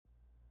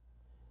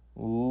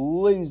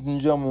Ladies and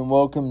gentlemen,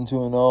 welcome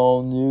to an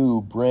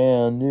all-new,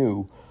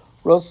 brand-new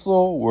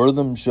Russell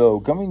Wortham Show,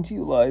 coming to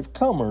you live,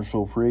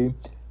 commercial-free,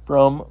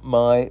 from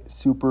my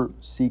super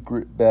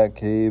secret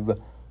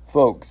Batcave.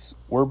 Folks,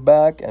 we're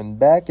back and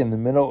back in the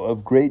middle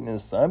of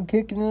greatness. I'm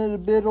kicking it a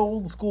bit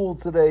old school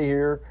today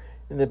here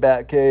in the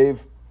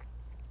Batcave.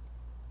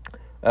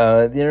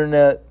 The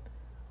internet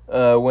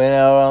went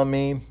out on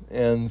me,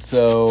 and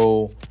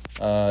so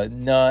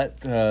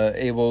not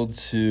able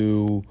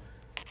to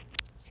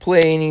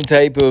play any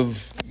type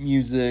of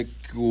music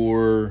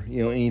or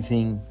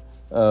anything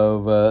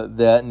of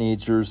that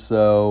nature.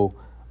 So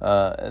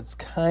it's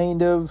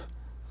kind of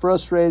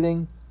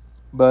frustrating,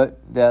 but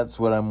that's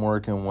what I'm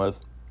working with.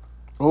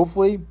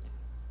 Hopefully,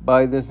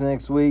 by this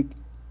next week,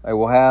 I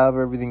will have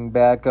everything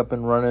back up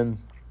and running.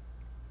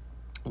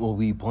 We'll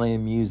be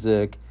playing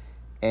music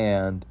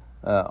and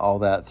all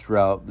that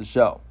throughout the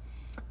show.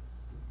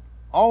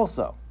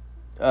 Also,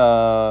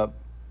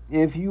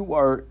 if you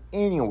are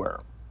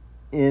anywhere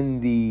in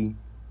the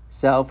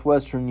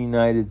southwestern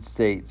United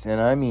States, and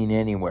I mean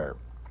anywhere,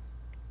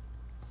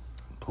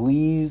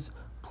 please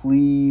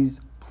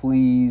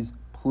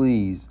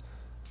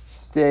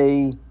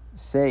stay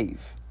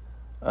safe.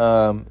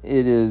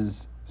 It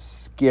is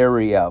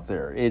scary out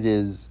there. It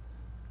is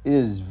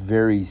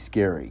very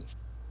scary.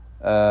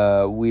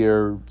 We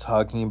are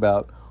talking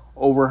about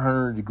over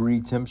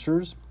 100-degree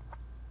temperatures.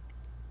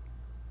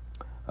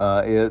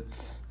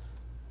 It's,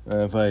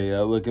 if I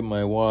look at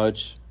my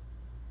watch,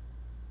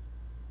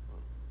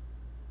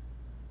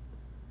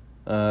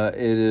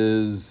 it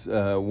is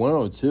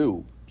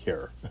 102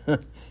 here.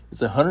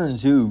 It's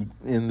 102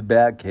 in the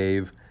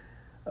Batcave.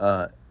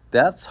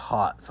 That's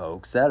hot,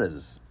 folks. That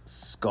is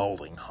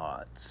scalding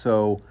hot.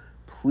 So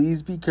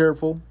please be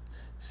careful.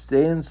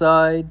 Stay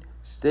inside.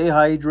 Stay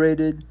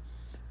hydrated.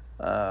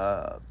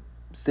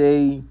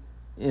 Stay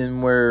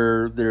in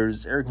where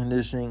there's air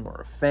conditioning or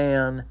a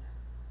fan.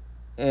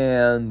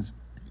 And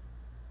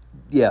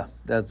yeah,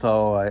 that's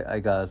all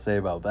I gotta say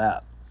about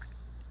that.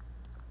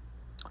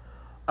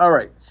 All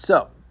right,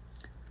 so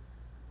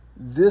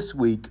this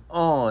week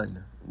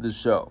on the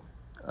show,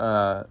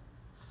 I'm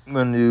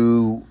going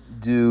to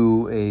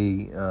do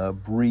a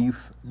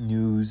brief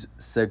news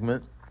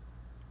segment.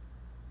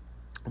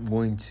 I'm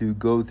going to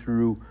go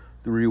through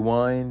the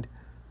rewind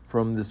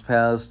from this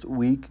past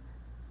week,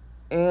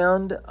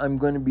 and I'm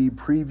going to be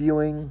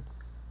previewing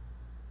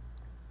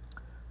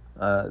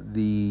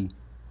the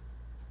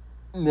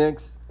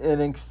next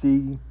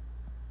NXT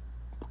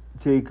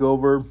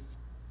takeover.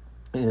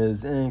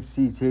 Is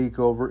NXT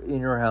TakeOver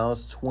In Your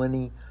House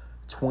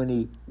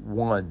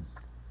 2021.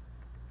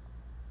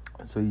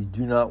 So you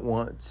do not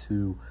want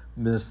to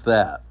miss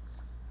that.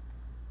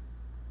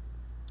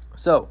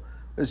 So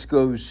let's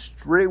go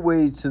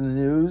straightway to the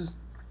news.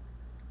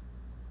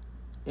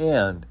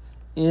 And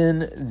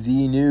in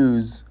the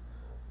news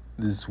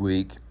this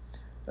week,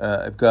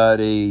 I've got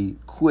a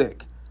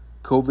quick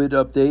COVID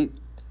update.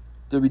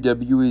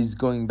 WWE is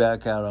going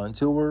back out on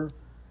tour.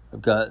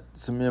 I've got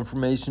some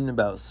information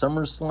about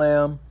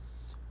SummerSlam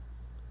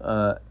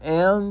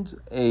and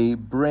a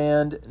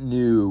brand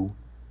new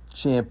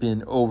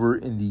champion over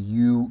in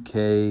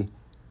the UK.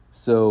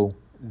 So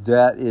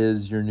that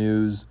is your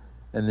news.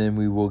 And then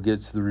we will get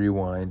to the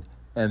rewind.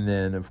 And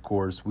then, of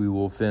course, we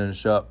will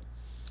finish up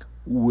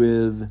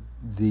with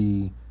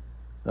the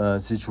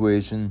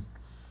situation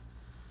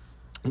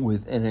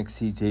with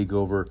NXT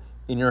TakeOver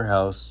In Your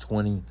House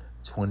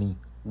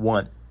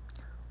 2021.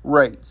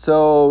 Right,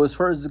 so as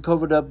far as the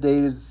COVID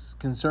update is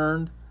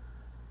concerned,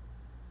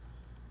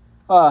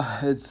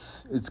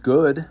 it's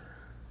good,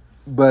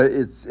 but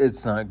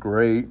it's not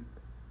great.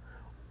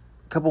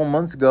 A couple of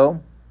months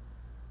ago,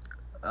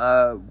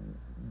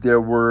 there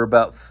were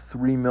about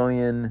 3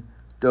 million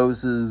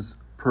doses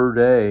per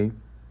day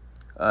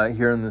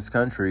here in this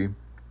country,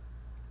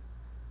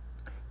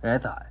 and I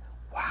thought,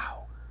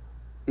 wow,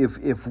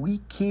 if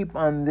we keep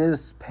on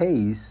this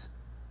pace,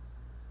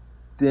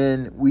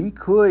 then we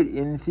could,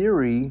 in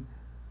theory,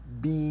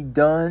 be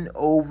done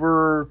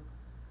over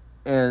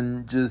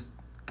and just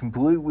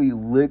completely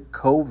lick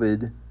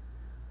COVID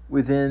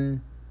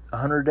within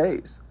 100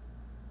 days.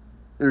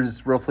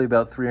 There's roughly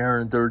about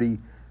 330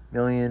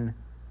 million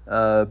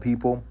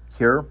people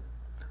here.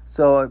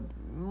 So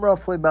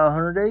roughly about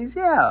 100 days,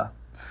 yeah,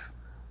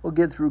 we'll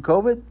get through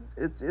COVID.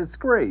 It's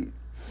great.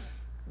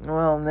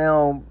 Well,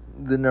 now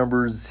the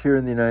numbers here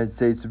in the United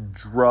States have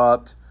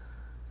dropped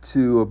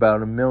to about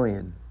 1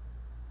 million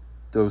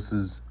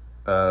doses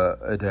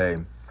a day.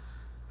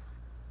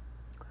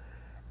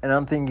 And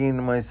I'm thinking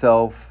to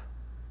myself,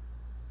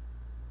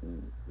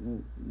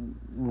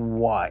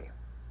 why?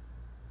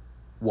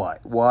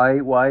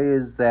 Why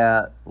is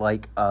that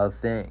like a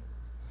thing?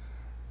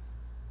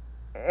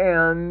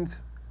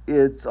 And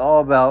it's all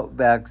about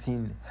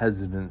vaccine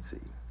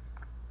hesitancy.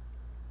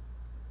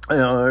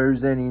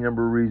 There's any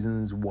number of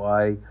reasons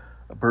why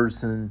a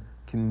person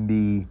can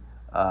be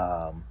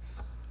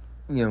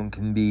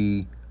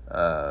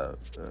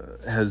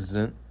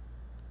hesitant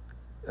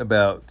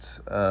about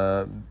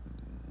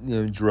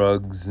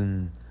drugs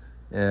and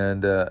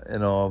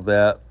all of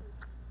that.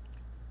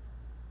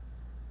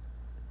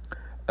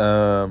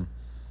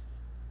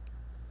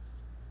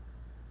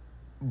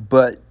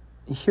 But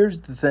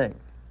here's the thing.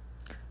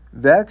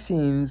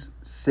 Vaccines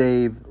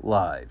save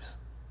lives.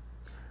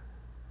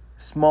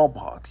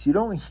 Smallpox. You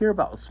don't hear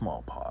about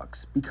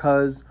smallpox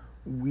because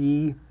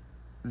we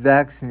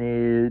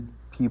vaccinated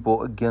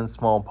people against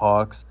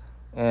smallpox.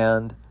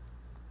 And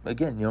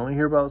again, you don't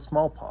hear about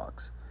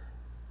smallpox.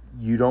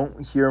 You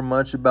don't hear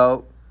much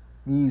about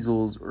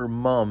measles or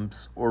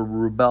mumps or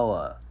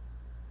rubella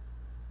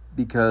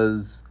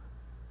because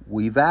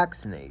we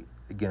vaccinate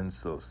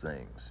against those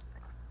things.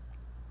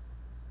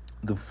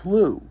 The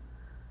flu.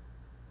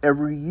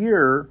 Every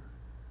year,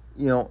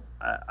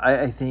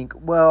 I think,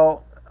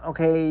 well,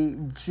 okay,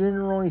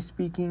 generally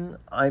speaking,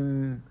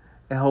 I'm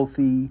a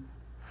healthy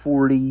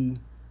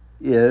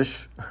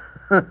 40-ish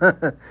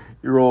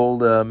year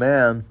old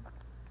man.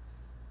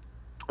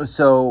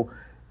 So,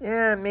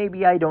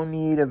 maybe I don't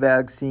need a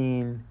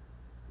vaccine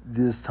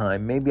this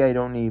time. Maybe I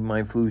don't need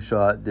my flu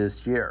shot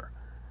this year.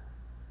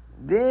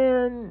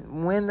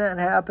 Then, when that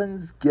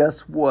happens,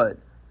 guess what?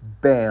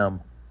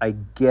 Bam, I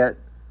get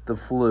the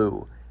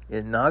flu.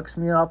 It knocks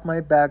me off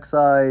my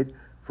backside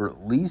for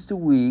at least a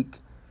week.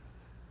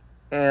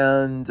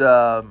 And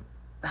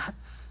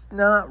that's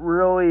not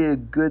really a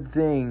good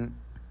thing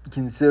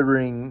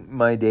considering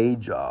my day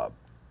job.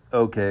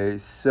 Okay,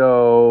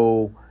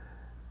 so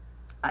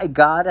I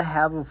gotta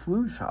have a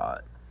flu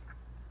shot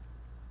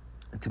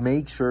to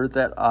make sure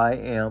that I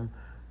am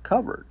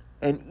covered.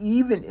 And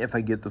even if I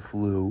get the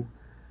flu,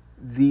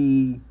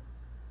 the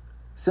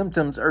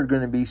symptoms are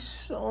going to be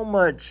so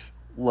much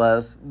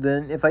less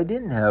than if I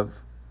didn't have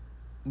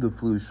the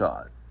flu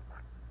shot.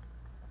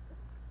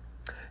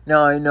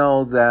 Now, I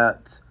know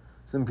that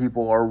some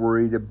people are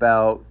worried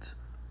about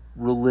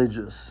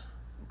religious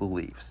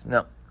beliefs.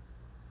 Now,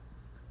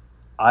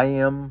 I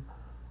am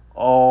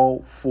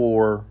all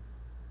for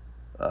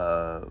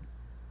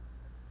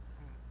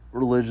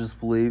religious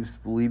beliefs,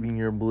 believing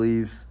your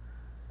beliefs,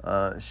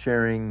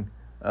 sharing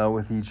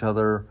with each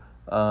other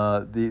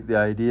the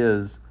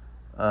ideas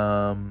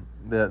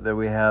that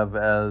we have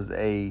as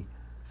a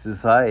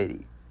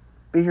society.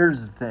 But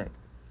here's the thing.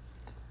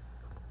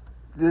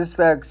 This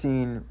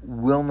vaccine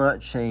will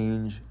not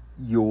change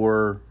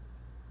your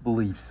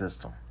belief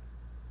system.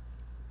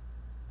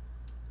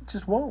 It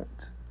just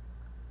won't.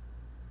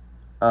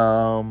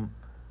 There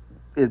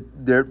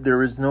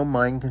is no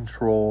mind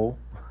control.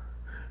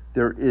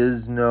 There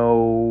is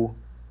no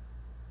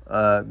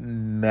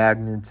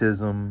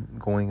magnetism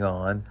going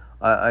on.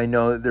 I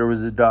know that there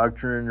was a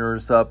doctor and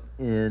nurse up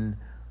in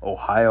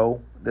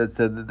Ohio that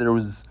said that there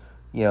was,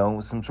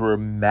 some sort of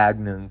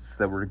magnets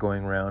that were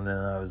going around,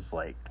 and I was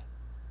like,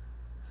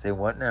 say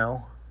what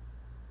now?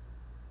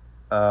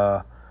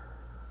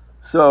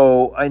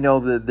 So I know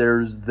that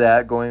there's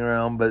that going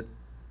around, but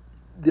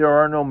there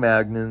are no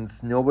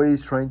magnets.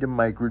 Nobody's trying to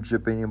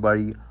microchip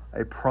anybody.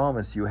 I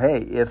promise you. Hey,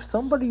 if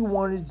somebody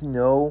wanted to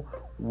know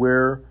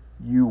where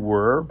you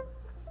were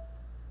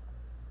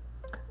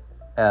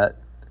at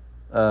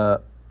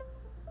all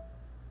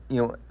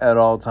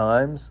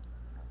times,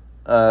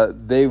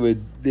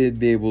 they'd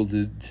be able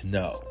to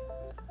know.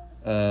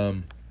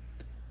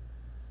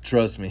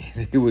 Trust me,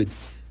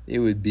 they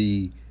would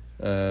be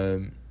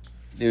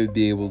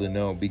able to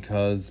know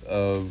because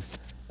of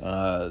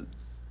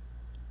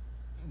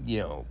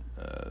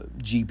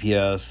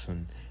GPS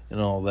and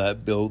all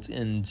that built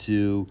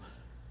into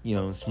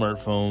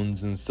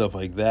smartphones and stuff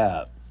like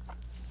that.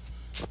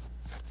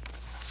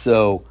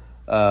 So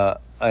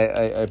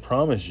I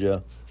promise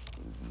you,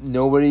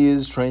 nobody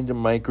is trying to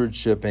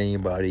microchip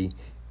anybody.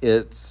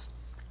 It's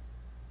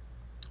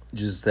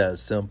just that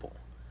simple.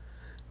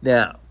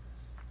 Now,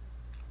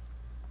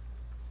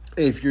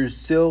 if you're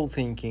still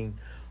thinking,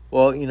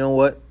 well, you know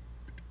what?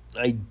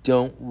 I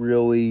don't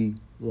really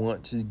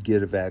want to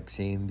get a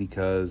vaccine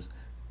because,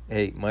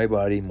 hey, my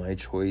body, my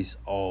choice,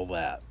 all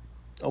that.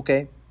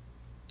 Okay.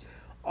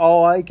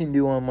 All I can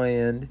do on my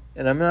end,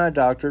 and I'm not a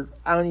doctor,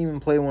 I don't even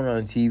play one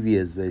on TV,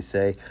 as they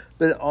say,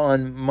 but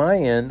on my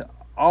end,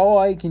 all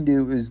I can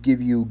do is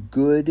give you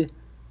good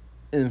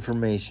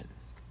information.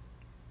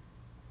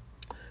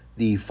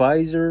 The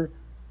Pfizer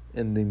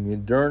and the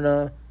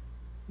Moderna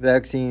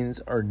vaccines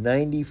are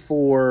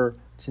 94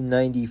 to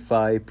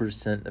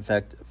 95%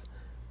 effective.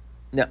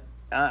 Now,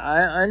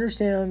 I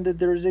understand that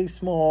there's a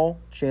small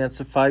chance,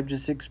 a 5 to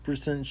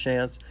 6%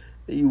 chance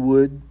that you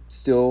would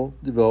still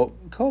develop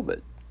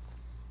COVID.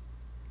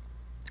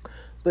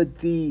 But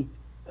the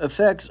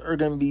effects are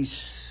going to be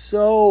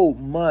so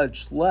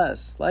much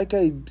less. Like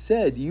I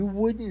said, you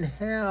wouldn't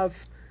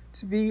have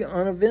to be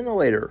on a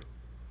ventilator.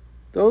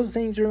 Those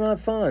things are not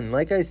fun.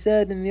 Like I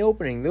said in the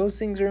opening, those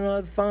things are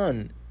not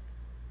fun.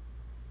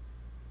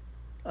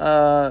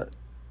 And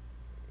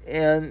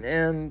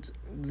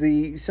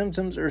the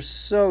symptoms are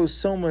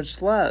so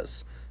much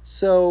less.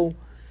 So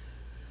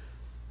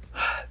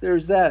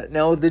there's that.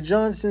 Now with the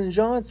Johnson &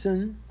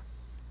 Johnson,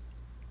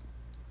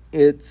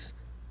 it's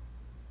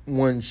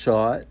one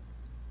shot.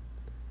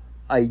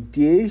 I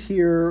did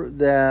hear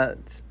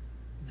that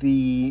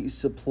the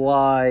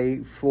supply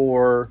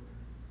for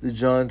the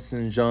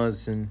Johnson &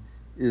 Johnson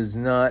is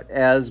not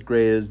as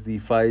great as the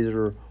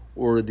Pfizer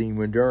or the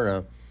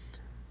Moderna.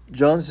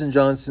 Johnson &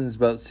 Johnson is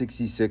about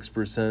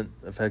 66%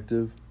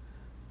 effective,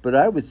 but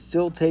I would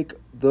still take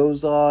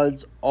those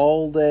odds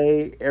all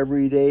day,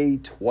 every day,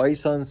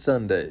 twice on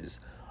Sundays.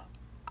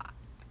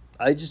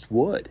 I just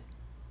would.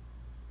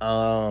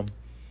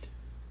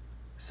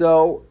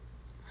 So,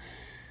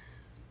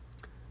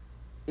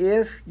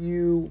 if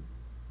you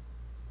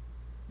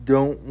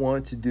don't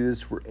want to do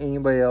this for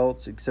anybody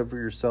else except for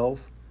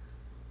yourself,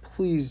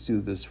 please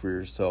do this for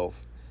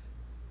yourself.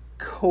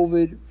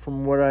 COVID,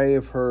 from what I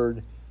have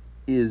heard,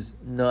 is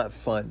not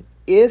fun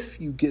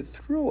if you get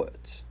through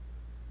it.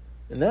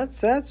 And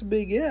that's a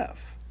big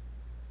if.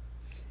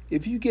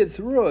 If you get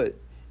through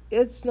it,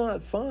 it's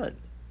not fun.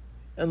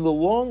 And the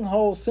long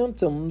haul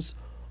symptoms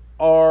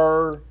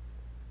are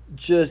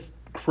just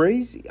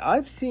crazy.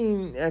 I've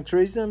seen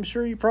x-rays, and I'm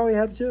sure you probably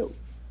have too.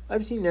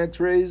 I've seen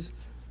x-rays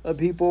of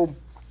people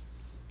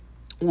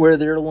where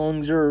their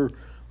lungs are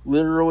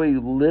literally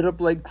lit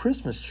up like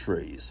Christmas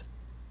trees.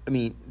 I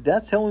mean,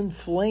 that's how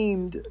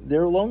inflamed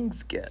their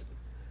lungs get.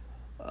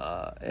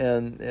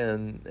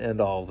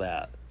 And all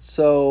that.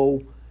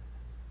 So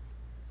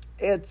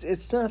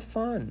it's not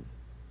fun.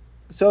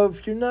 So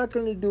if you're not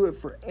going to do it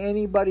for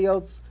anybody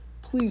else,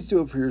 please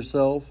do it for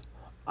yourself.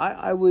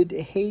 I would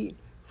hate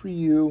for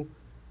you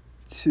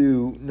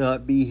to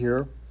not be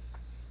here.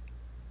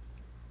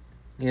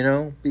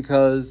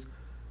 Because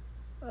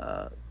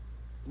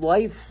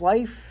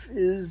life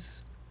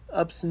is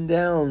ups and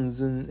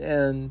downs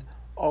and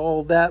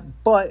all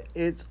that, but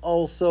it's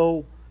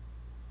also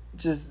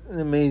just an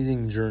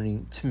amazing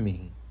journey to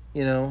me,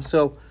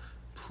 So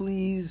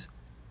please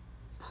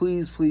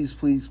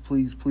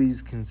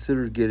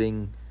consider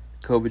getting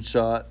COVID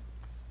shot.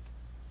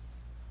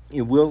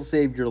 It will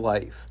save your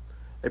life.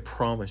 I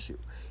promise you.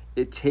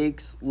 It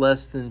takes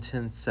less than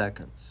 10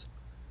 seconds.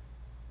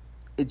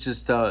 It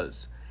just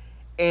does.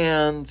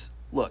 And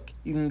look,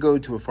 you can go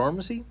to a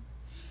pharmacy.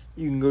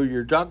 You can go to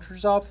your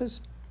doctor's office.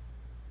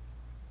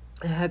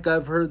 Heck,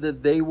 I've heard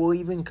that they will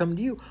even come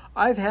to you.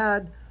 I've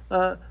had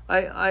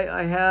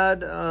I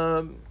had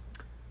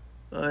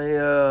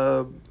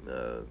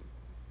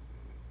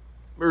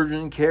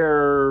urgent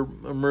care,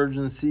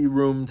 emergency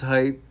room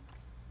type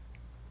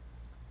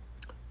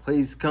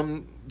place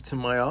come to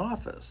my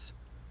office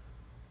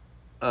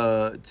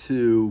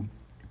to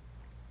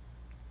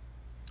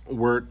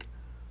work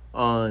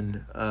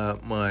on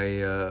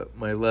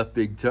my left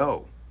big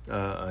toe.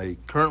 I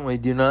currently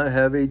do not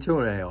have a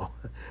toenail.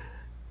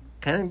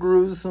 Kind of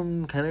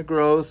gruesome, kind of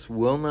gross.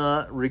 Will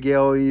not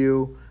regale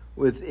you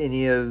with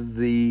any of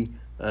the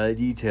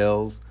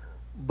details,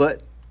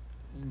 but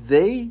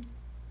they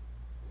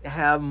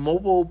have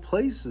mobile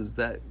places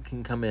that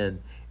can come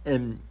in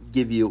and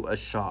give you a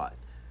shot.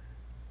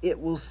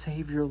 It will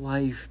save your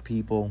life,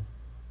 people.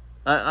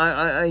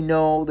 I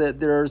know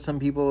that there are some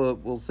people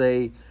that will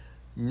say,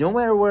 no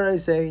matter what I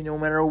say, no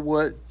matter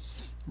what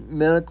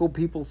medical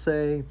people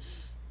say,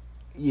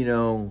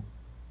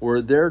 or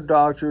their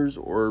doctors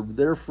or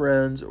their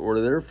friends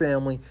or their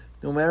family,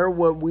 no matter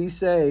what we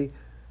say,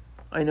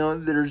 I know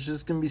that there's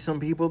just going to be some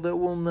people that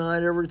will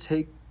not ever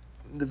take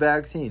the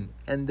vaccine.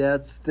 And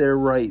that's their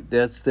right.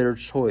 That's their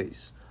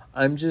choice.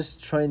 I'm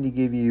just trying to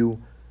give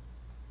you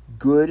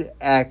good,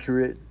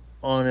 accurate,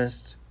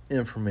 honest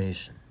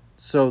information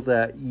so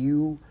that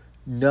you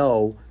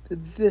know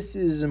that this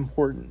is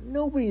important.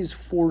 Nobody is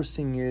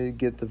forcing you to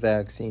get the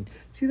vaccine.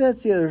 See,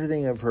 that's the other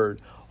thing I've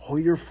heard. Oh,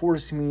 you're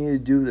forcing me to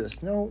do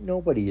this. No,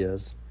 nobody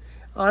is.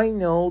 I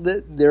know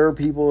that there are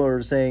people who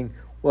are saying,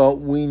 well,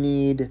 we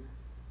need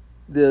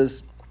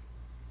this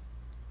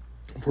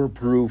for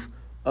proof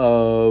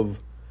of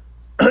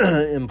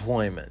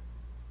employment,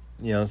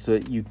 so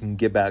that you can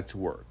get back to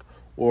work.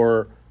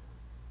 Or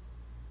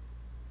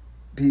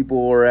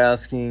people are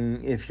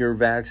asking if you're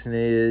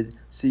vaccinated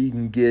so you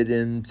can get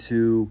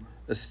into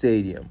a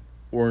stadium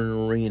or an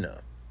arena.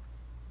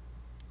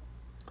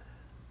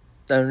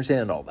 I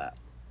understand all that.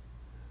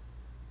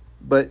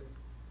 But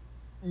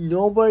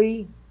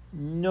nobody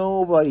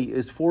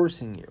is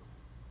forcing you.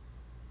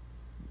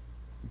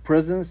 The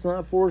president's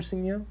not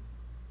forcing you.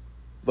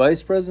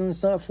 Vice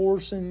president's not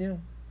forcing you.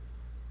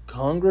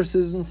 Congress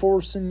isn't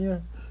forcing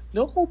you.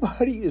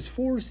 Nobody is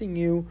forcing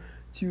you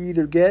to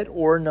either get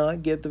or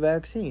not get the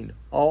vaccine.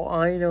 All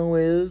I know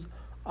is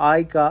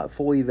I got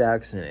fully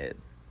vaccinated.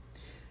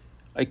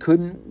 I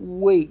couldn't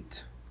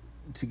wait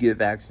to get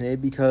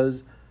vaccinated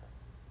because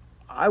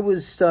I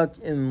was stuck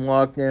in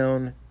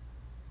lockdown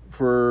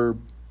for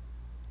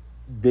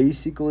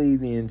basically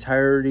the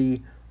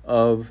entirety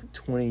of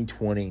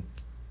 2020.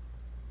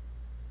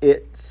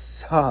 It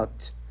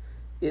sucked.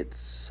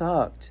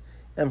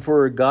 And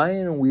for a guy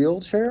in a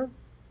wheelchair,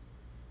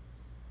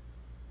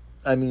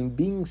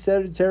 being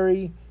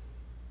sedentary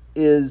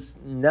is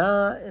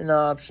not an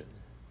option.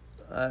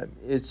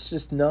 It's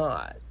just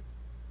not.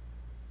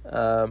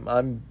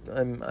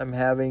 I'm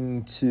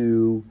having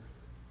to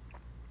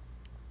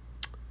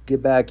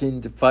get back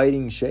into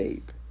fighting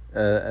shape,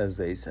 as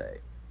they say.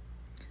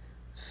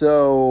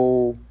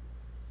 So,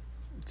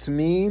 to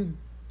me,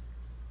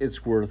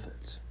 it's worth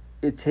it.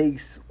 It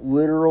takes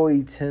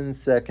literally 10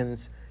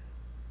 seconds.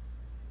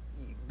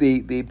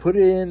 They put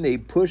it in, they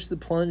push the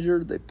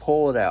plunger, they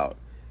pull it out.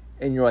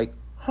 And you're like,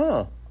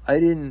 wow,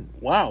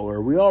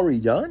 are we already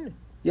done?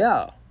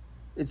 Yeah,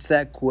 it's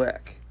that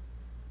quick.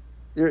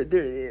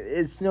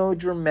 It's no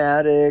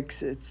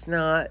dramatics. It's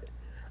not,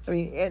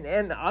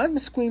 and I'm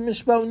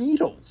squeamish about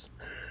needles,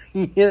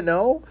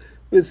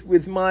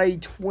 with my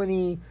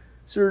 20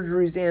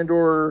 surgeries and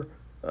or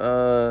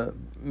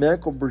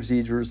medical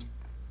procedures.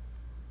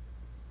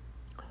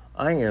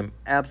 I am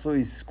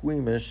absolutely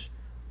squeamish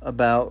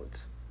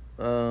about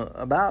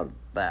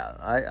that.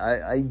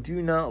 I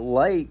do not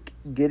like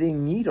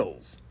getting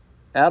needles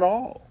at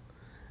all.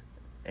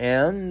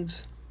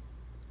 And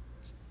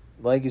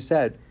like you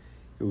said,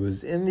 it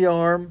was in the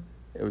arm,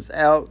 it was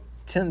out,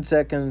 10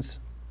 seconds.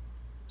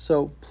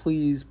 So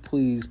please,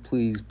 please,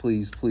 please,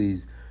 please,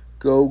 please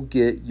go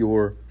get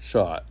your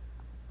shot.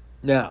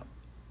 Now,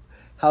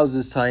 how does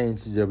this tie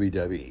into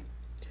WWE?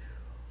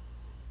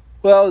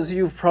 Well, as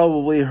you've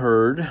probably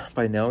heard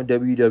by now,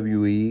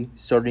 WWE,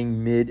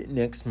 starting mid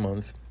next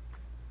month,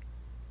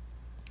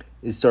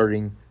 is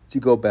starting to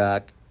go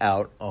back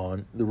out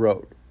on the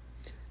road.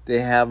 They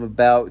have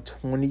about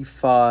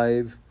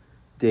 25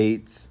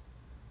 dates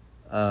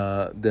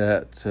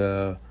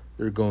that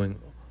they're going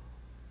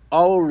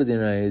all over the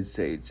United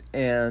States,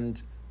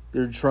 and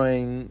they're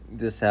trying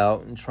this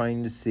out and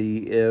trying to see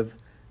if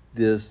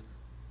this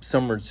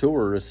summer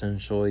tour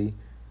essentially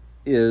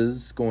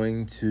is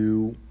going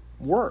to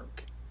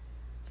work.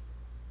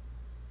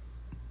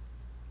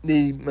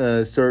 They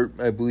start,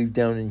 I believe,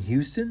 down in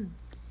Houston,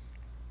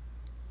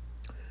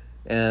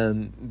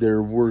 and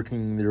they're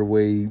working their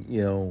way,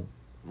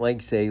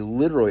 like say,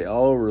 literally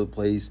all over the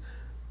place.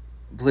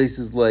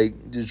 Places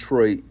like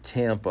Detroit,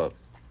 Tampa,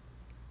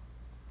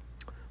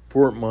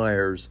 Fort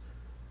Myers,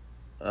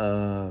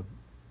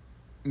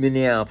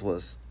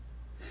 Minneapolis,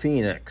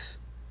 Phoenix.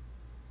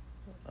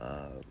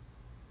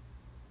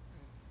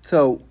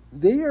 So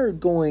they are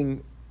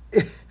going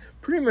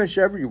pretty much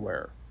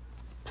everywhere.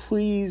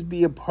 Please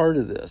be a part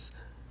of this.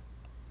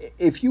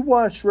 If you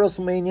watch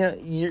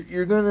WrestleMania,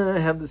 you're going to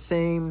have the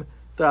same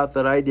thought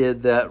that I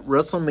did, that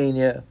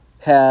WrestleMania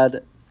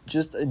had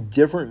just a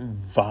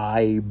different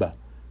vibe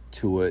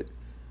to it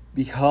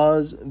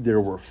because there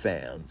were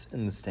fans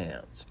in the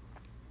stands.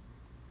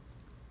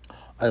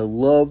 I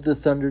love the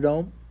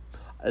Thunderdome.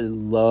 I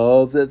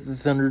love that the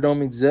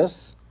Thunderdome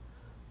exists,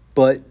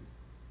 but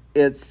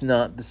it's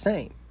not the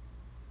same.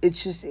 It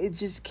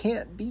just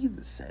can't be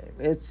the same.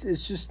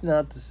 It's just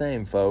not the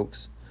same,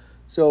 folks.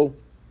 So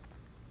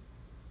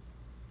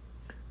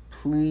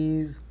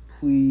please,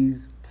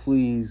 please,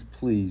 please,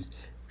 please,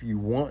 if you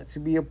want to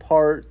be a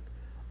part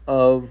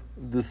of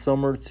the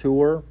summer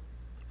tour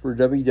for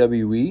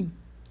WWE,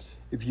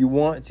 if you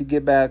want to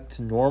get back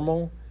to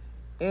normal,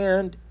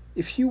 and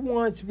if you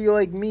want to be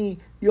like me,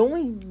 the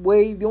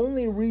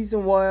only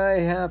reason why I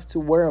have to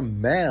wear a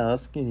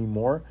mask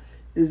anymore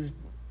is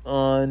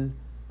on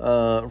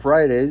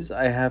Fridays.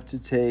 I have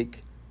to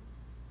take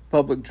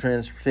public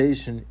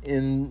transportation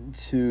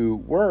into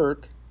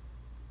work,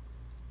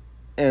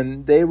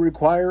 and they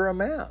require a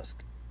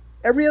mask.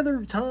 Every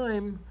other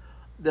time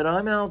that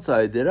I'm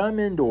outside, that I'm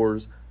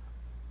indoors,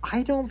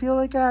 I don't feel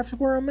like I have to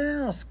wear a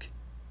mask.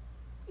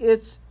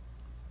 It's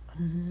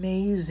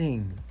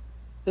amazing.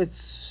 It's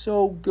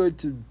so good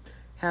to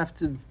have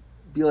to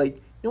be like,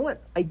 you know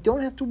what? I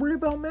don't have to worry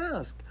about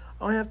mask.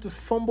 I don't have to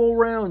fumble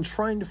around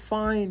trying to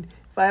find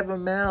if I have a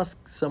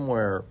mask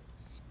somewhere.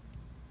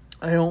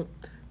 I don't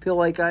feel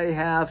like I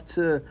have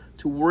to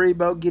worry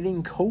about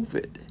getting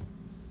COVID,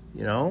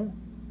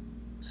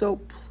 So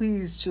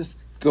please just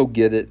go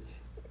get it.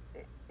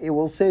 It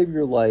will save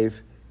your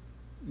life.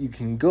 You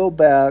can go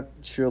back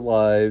to your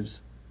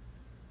lives,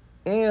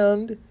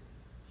 and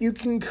you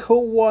can go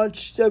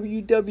watch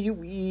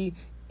WWE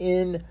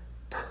in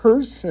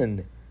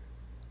person.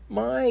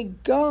 My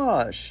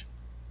gosh,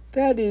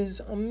 that is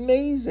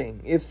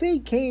amazing. If they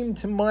came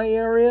to my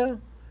area,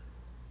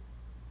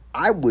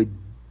 I would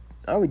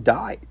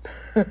die.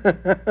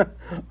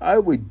 I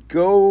would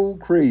go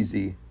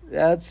crazy.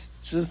 That's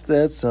just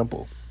that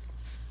simple.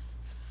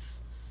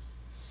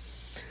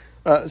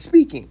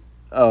 Speaking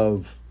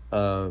of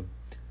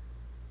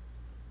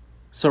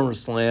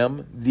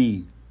SummerSlam,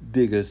 the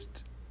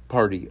biggest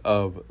party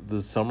of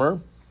the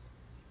summer,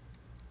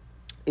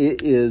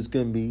 it is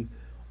going to be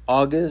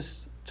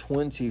August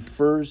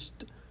 21st,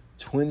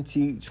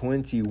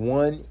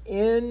 2021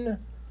 in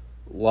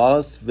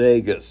Las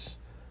Vegas.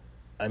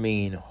 I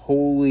mean,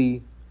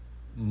 holy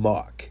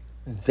muck.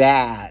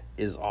 That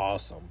is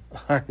awesome.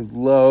 I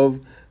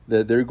love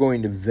that they're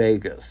going to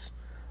Vegas.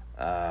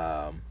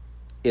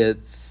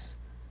 It's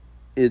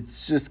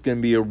just going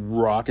to be a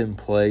rockin'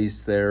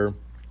 place there.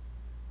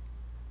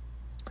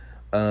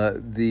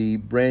 The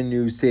brand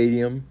new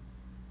stadium,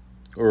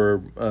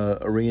 or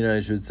arena, I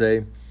should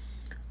say,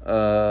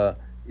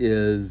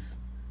 is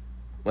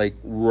like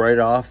right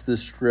off the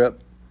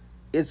strip.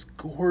 It's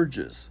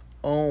gorgeous.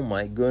 Oh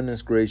my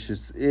goodness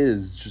gracious, it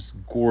is just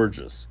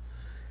gorgeous.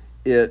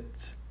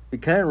 It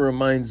It kind of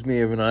reminds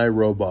me of an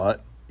iRobot,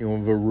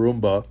 of a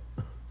Roomba.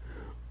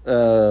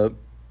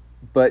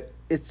 But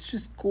it's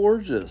just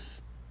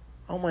gorgeous.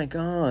 Oh my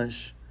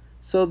gosh.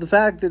 So the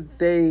fact that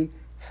they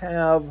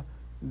have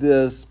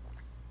this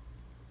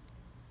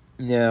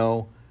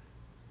now,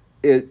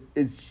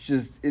 it's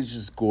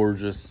just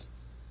gorgeous.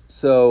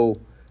 So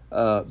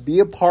be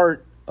a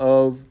part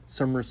of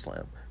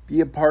SummerSlam.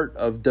 Be a part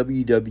of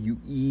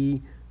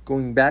WWE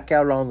going back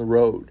out on the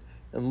road.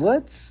 And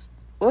let's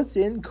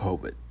end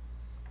COVID.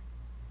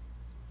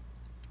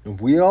 If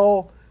we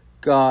all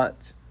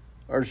got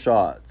our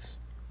shots,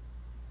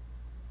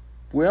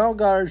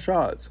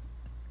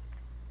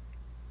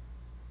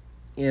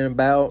 in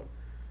about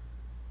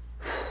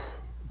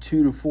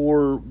 2 to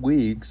 4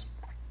 weeks,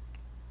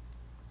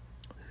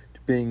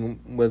 depending on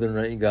whether or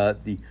not you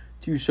got the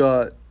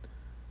 2-shot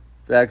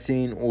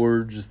vaccine or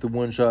just the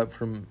 1 shot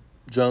from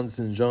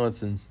Johnson &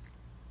 Johnson,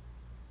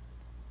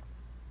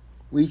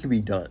 we could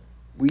be done.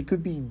 We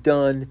could be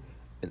done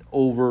and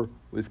over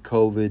with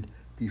COVID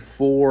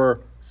before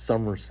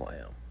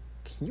SummerSlam.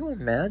 Can you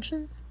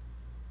imagine?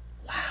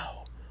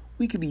 Wow.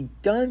 We could be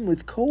done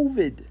with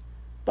COVID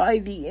by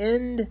the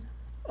end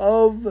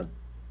of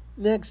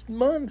next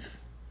month.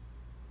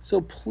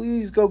 So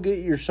please go get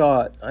your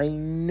shot. I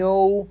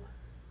know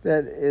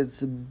that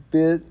it's a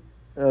bit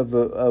of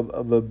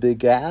a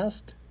big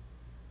ask,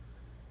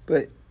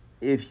 but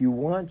if you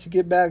want to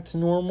get back to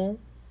normal,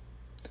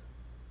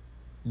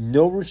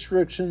 no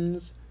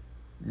restrictions,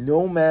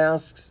 no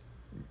masks,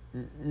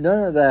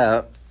 none of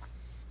that,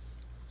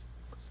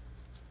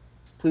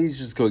 please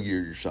just go get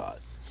your shot.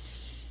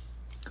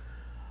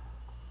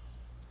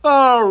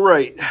 All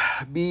right,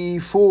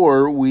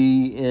 before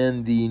we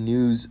end the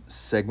news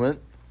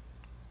segment,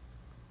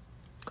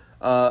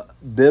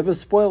 bit of a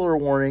spoiler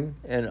warning,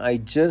 and I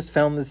just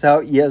found this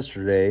out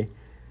yesterday.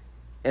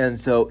 And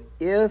so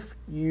if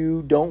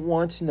you don't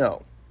want to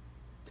know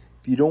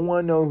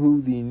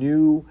who the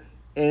new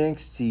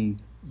NXT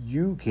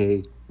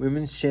UK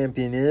Women's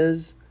Champion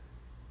is,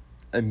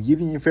 I'm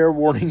giving you fair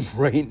warning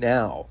right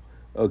now.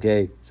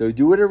 Okay, so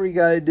do whatever you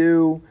gotta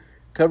do.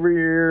 Cover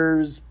your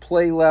ears,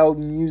 play loud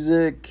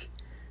music,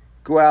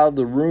 go out of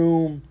the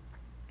room.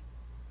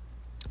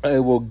 I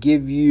will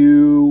give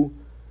you,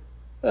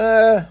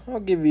 I'll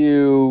give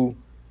you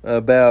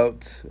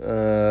about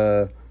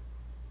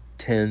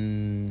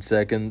 10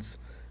 seconds.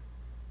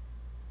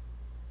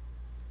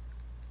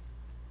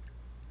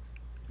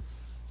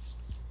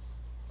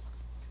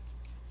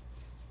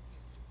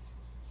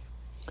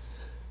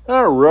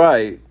 All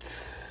right,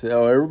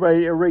 so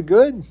everybody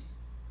good?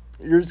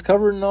 You're just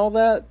covering all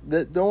that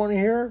don't want to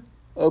hear?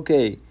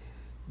 Okay,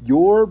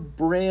 your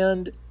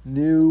brand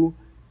new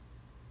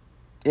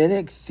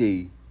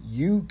NXT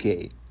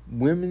UK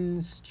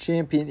Women's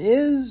Champion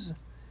is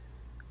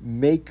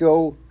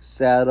Meiko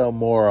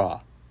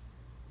Satomura.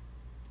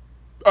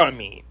 I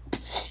mean,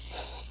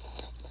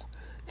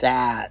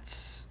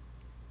 that's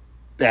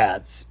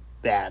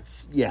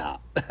yeah,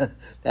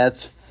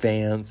 that's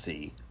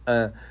fancy.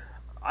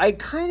 I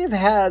kind of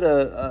had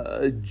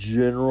a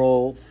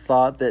general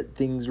thought that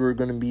things were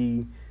going to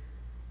be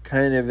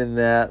kind of in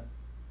that,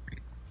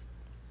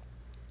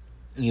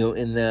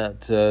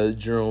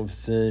 general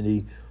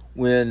vicinity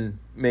when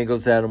Meiko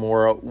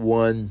Satomura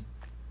won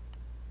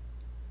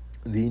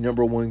the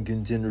number 1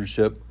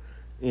 contendership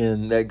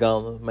in that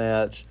gauntlet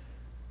match.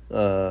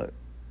 What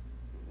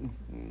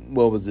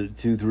was it,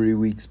 2-3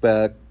 weeks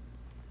back?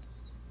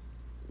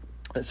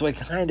 So I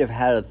kind of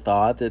had a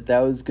thought that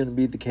was going to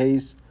be the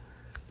case.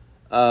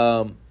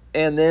 And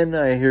then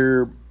I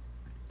hear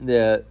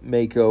that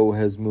Meiko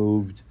has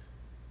moved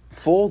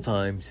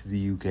full-time to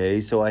the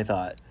UK, so I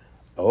thought,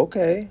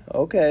 okay.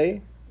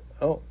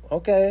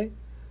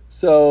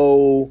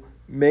 So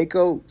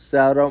Meiko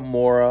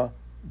Satomura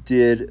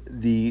did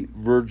the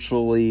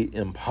virtually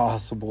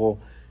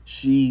impossible.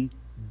 She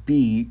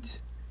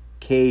beat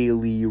Kay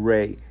Lee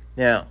Ray.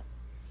 Now,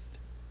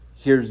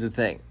 here's the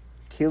thing.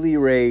 Kay Lee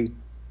Ray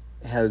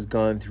has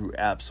gone through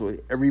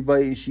absolutely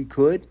everybody she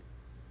could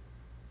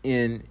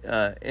in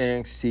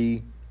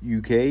NXT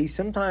UK,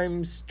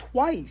 sometimes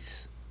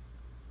twice.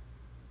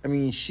 I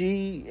mean,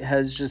 she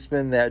has just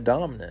been that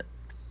dominant.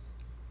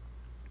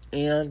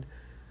 And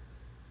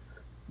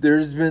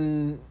there's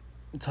been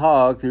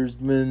talk, there's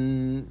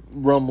been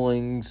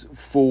rumblings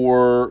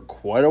for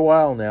quite a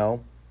while now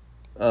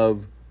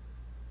of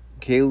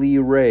Kay Lee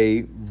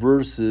Ray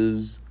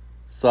versus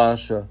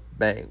Sasha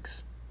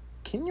Banks.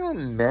 Can you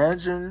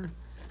imagine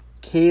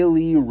Kay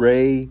Lee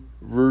Ray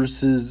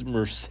versus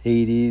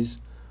Mercedes?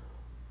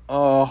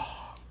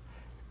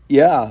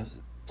 Yeah,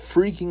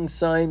 freaking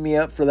sign me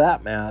up for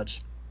that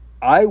match.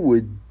 I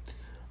would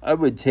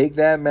take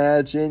that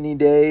match any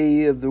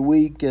day of the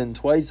week and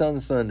twice on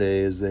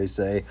Sunday, as they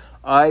say.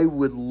 I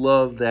would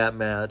love that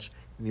match.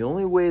 And the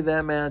only way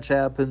that match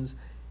happens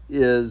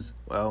is,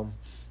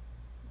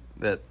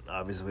 that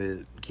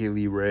obviously Kay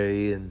Lee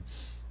Ray and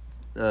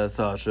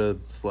Sasha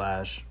 /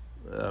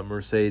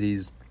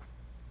 Mercedes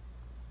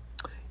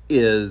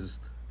is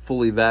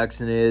fully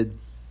vaccinated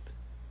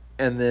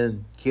And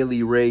then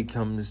Kaylee Ray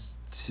comes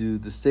to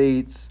the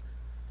States,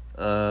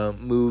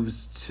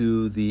 moves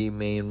to the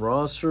main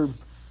roster.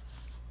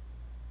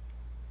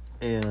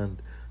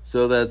 And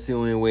so that's the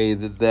only way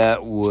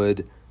that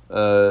would,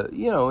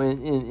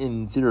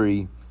 in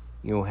theory,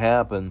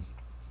 happen.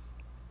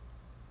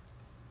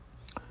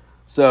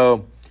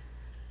 So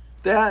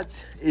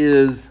that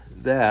is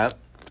that.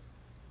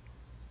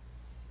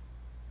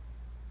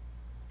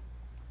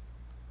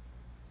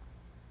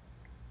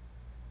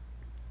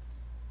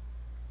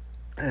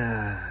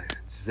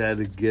 Just had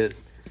to get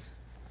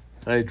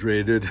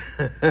hydrated.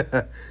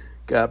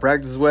 Gotta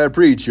practice what I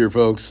preach here,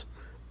 folks.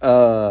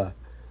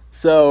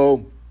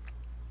 So,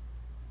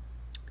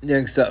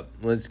 next up,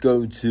 let's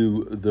go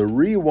to the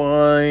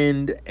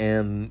Rewind.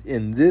 And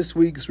in this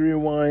week's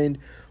Rewind,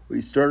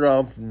 we start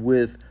off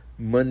with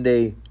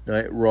Monday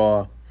Night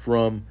Raw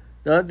from,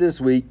 not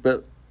this week,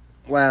 but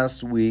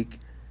last week.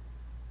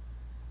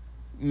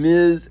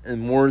 Miz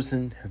and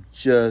Morrison have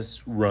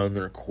just run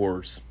their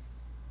course.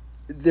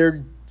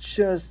 They're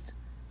just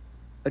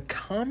a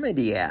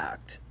comedy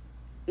act.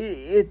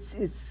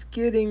 It's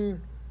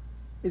getting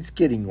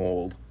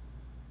old.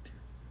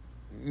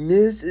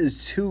 Miz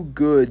is too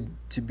good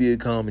to be a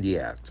comedy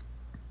act.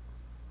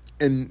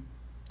 And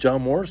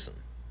John Morrison,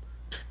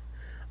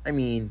 I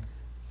mean,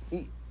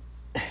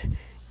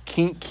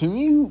 can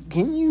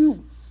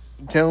you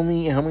tell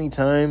me how many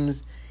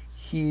times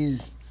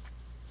he's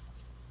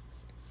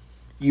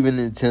even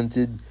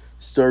attempted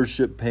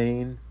Starship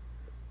Pain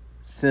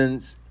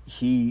since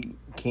he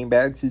came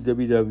back to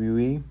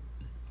WWE?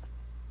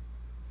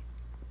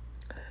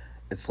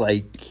 It's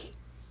like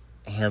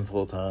a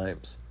handful of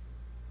times.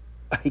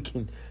 I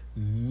can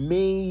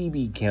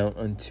maybe count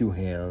on two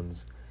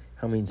hands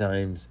how many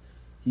times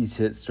he's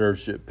hit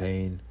Starship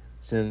Pain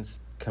since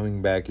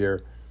coming back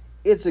here.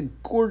 It's a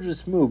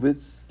gorgeous move.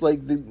 It's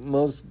like the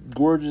most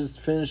gorgeous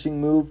finishing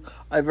move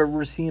I've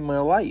ever seen in my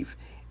life.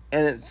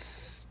 And it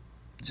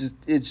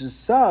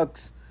just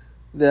sucks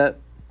that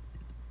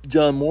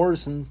John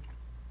Morrison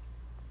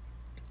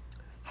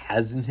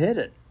hasn't hit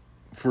it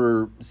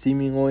for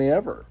seemingly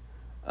ever.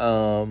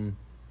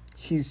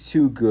 He's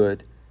too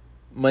good.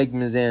 Mike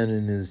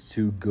Mizanin is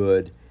too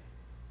good.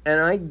 And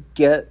I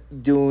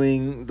get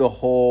doing the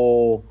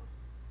whole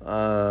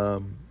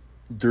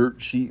dirt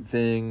sheet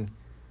thing.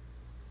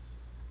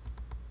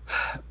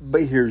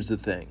 But here's the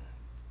thing.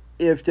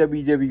 If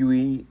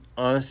WWE,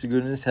 honest to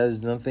goodness,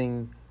 has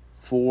nothing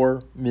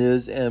for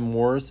Miz and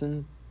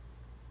Morrison,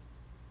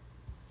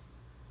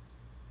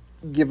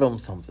 give them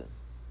something.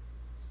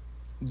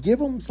 Give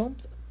them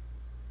something.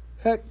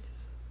 Heck,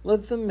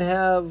 let them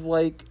have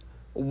like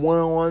a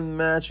one-on-one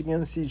match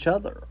against each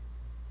other.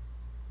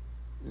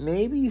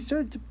 Maybe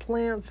start to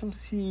plant some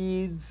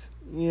seeds,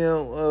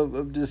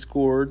 of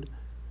discord,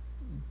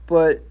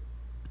 but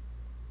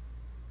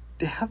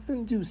have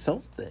them do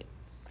something.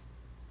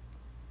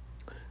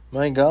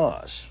 My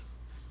gosh.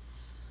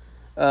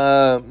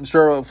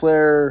 Charlotte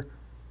Flair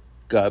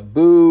got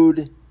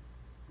booed.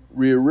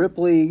 Rhea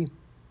Ripley,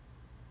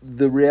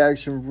 the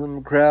reaction from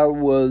the crowd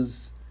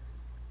was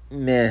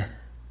meh.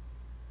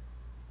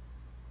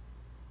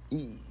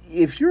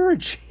 If you're a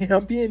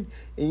champion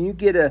and you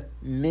get a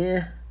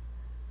meh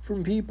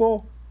from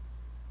people,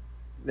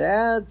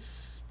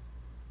 that's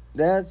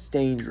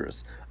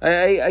dangerous.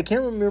 I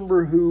can't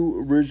remember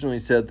who originally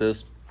said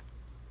this,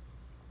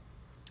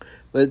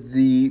 but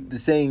the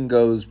saying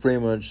goes pretty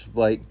much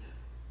like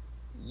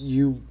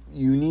you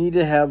need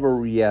to have a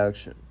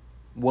reaction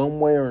one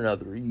way or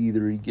another.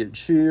 Either you get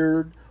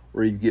cheered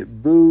or you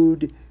get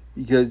booed,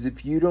 because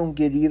if you don't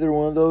get either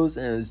one of those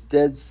and it's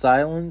dead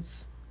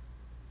silence,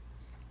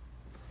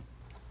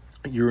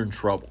 you're in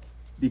trouble,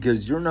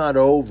 because you're not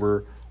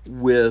over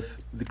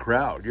with the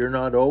crowd. You're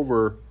not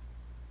over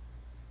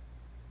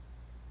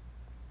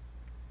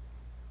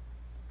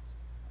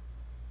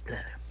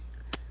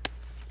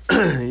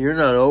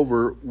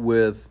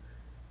with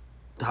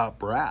top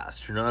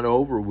brass. You're not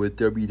over with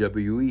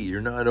WWE.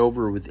 You're not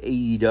over with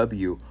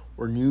AEW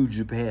or New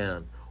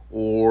Japan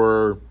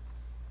or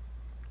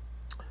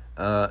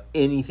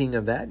anything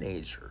of that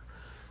nature.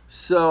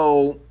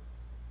 So,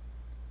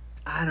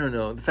 I don't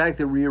know. The fact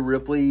that Rhea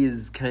Ripley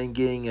is kind of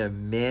getting a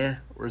meh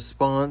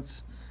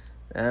response,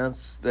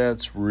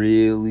 that's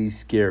really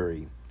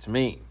scary to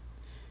me,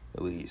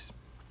 at least.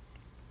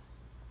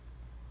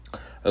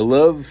 I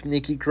love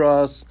Nikki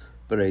Cross,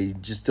 but I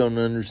just don't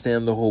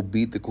understand the whole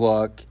beat the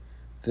clock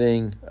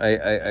thing.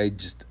 I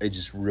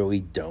just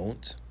really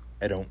don't.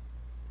 I don't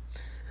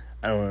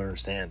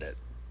understand it.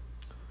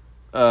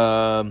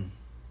 I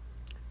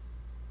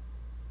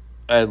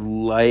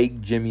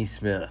like Jimmy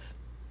Smith.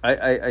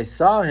 I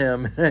saw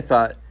him and I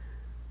thought,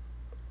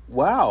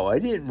 wow, I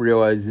didn't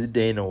realize that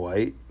Dana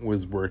White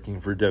was working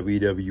for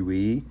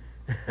WWE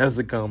as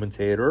a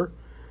commentator.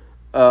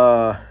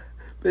 But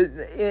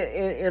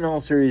in all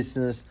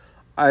seriousness,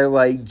 I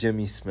like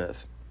Jimmy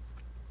Smith.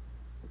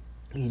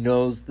 He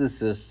knows the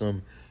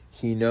system.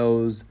 He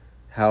knows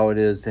how it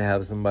is to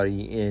have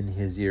somebody in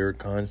his ear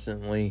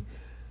constantly.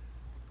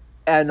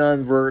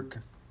 Adnan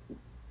Virk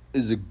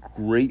is a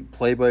great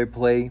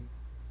play-by-play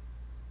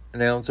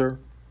announcer,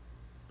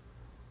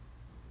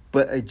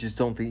 but I just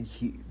don't think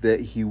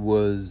he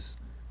was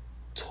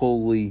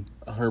totally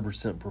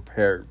 100%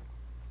 prepared.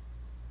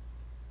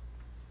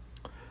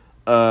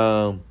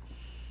 I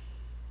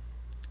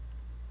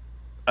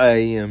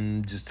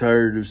am just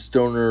tired of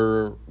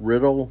Stoner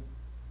Riddle.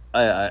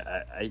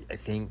 I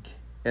think,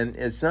 and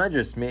it's not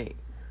just me.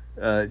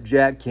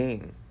 Jack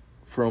King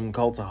from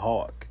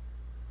Cultaholic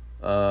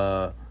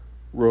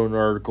wrote an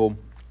article.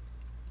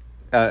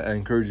 I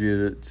encourage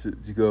you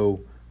to go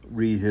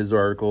read his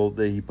article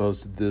that he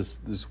posted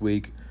this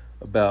week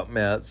about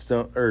Matt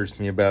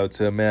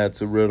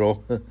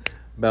Riddle,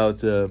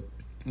 about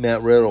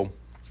Matt Riddle,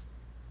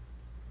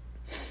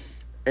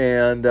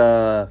 and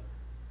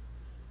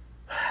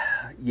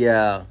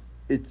yeah,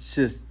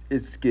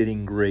 it's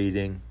getting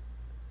grating.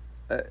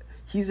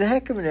 He's a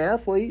heck of an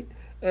athlete,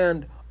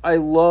 and I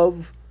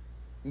love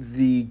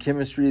the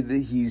chemistry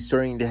that he's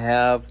starting to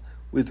have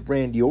with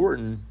Randy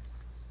Orton,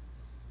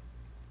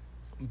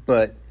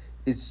 but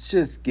it's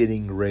just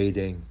getting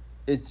grating.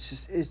 It's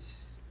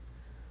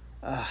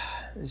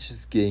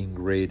just getting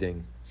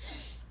grating.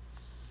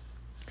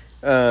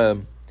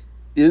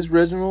 Is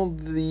Reginald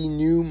the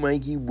new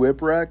Mikey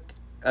Whipwreck?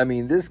 I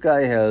mean, this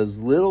guy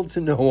has little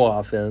to no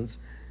offense,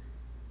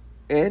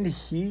 and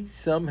he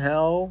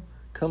somehow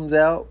comes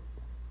out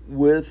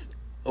with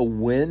a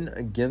win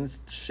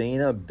against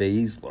Shayna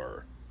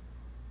Baszler.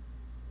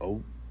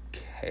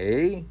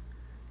 Okay.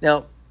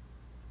 Now,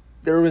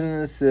 there was an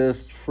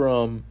assist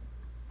from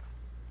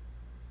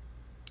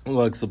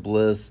Alexa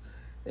Bliss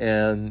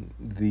and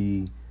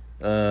the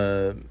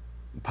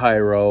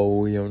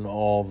pyro, and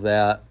all of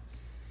that.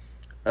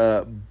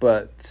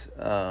 But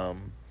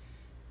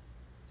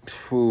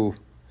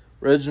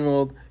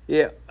Reginald,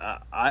 yeah,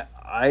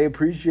 I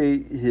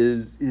appreciate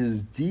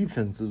his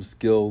defensive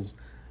skills,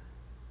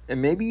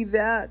 and maybe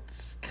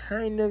that's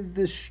kind of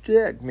the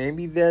shtick.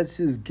 Maybe that's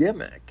his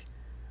gimmick.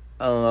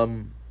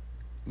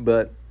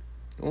 But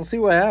we'll see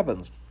what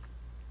happens.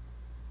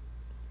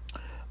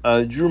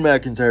 Drew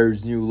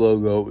McIntyre's new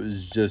logo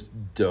is just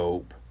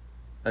dope.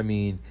 I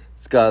mean,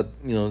 it's got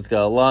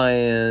a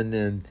lion,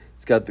 and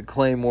it's got the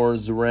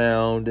claymores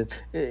around, and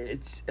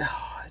it's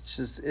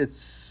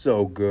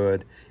so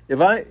good.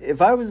 If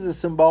I was a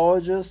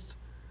symbologist,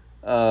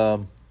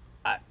 that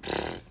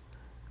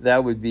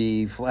would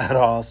be flat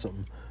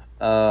awesome.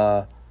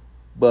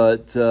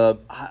 But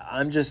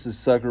I'm just a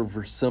sucker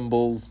for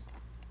symbols,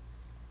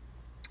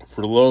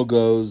 for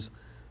logos.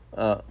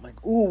 I'm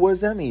like, ooh, what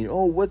does that mean?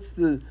 Oh, what's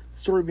the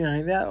story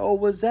behind that? Oh,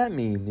 what does that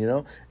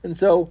mean? And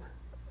so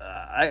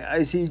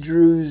I see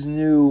Drew's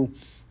new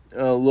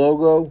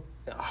logo.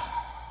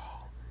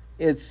 Oh,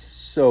 it's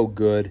so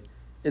good.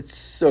 It's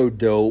so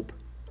dope.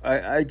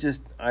 I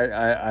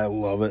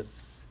love it.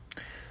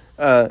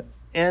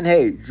 And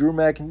hey, Drew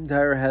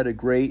McIntyre had a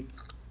great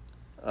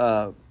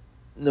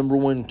number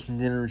one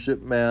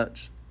contendership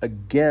match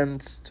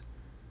against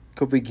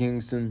Kofi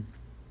Kingston,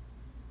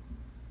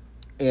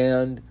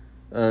 and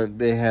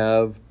they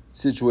have a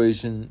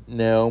situation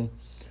now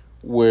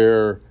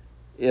where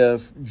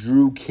if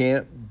Drew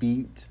can't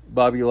beat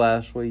Bobby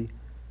Lashley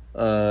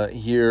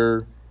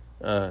here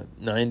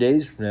 9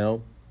 days from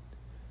now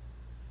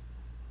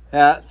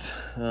at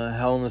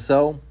Hell in a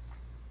Cell,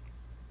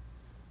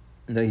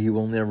 that he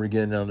will never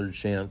get another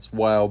chance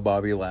while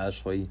Bobby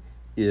Lashley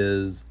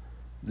is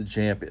the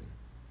champion.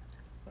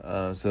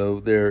 So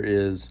there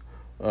is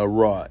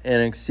Raw.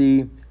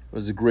 NXT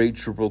was a great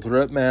triple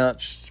threat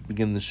match to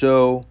begin the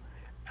show.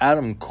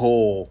 Adam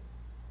Cole,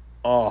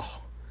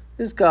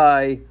 this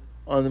guy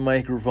on the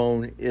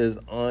microphone is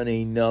on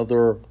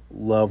another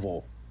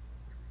level.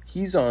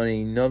 He's on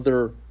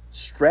another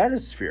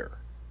stratosphere.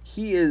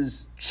 He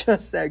is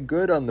just that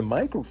good on the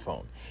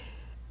microphone.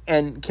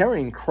 And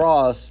Karrion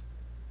Kross,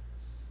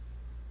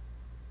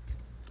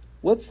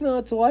 what's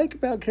not to like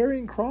about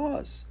Karrion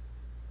Kross?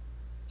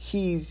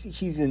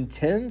 He's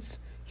intense.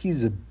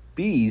 He's a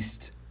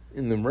beast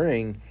in the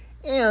ring,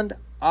 and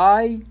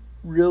I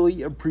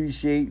really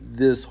appreciate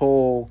this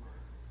whole,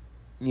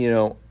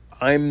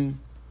 I'm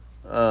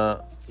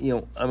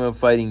a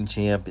fighting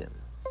champion.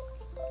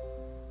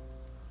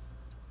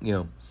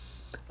 I'm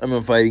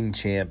a fighting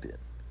champion.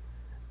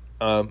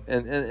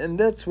 And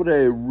that's what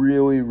I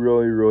really,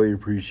 really, really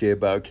appreciate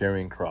about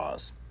Karrion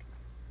Kross.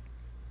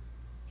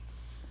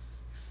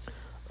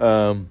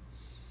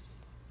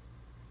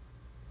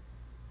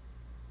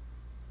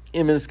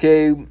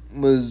 MSK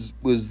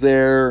was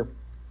there.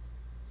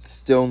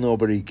 Still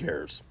nobody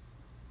cares.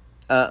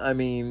 I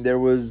mean, there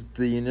was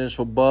the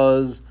initial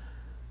buzz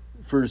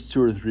first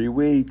 2 or 3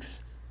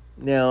 weeks.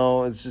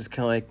 Now it's just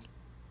kind of like,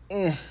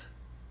 and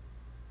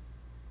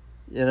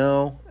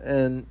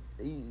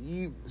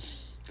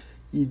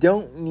you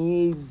don't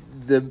need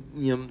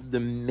the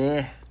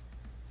meh,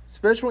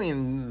 especially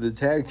in the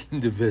tag team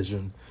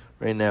division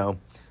right now.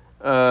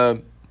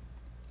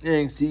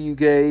 NXT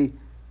UK,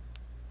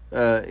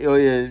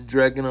 Ilya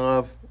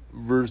Dragunov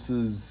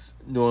versus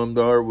Noam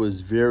Dar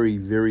was very,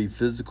 very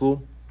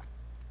physical.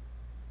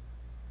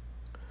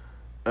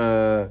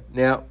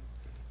 Now,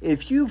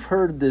 if you've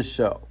heard this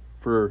show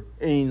for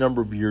any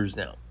number of years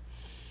now.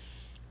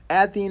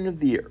 At the end of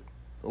the year,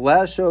 the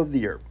last show of the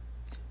year,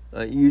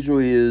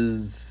 usually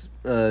is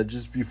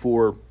just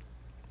before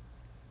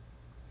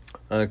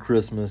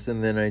Christmas,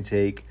 and then I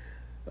take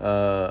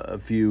a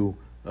few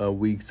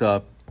weeks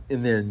up,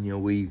 and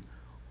then we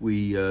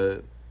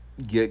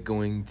get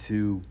going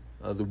to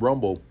the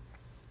Rumble.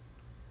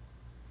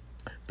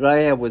 But I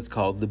have what's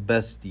called the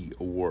Bestie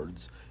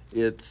Awards.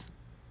 It's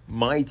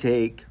my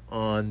take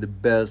on the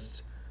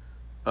best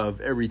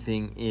of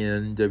everything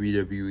in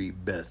WWE.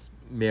 Best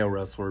male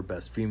wrestler,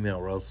 best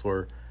female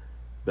wrestler,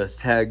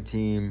 best tag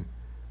team,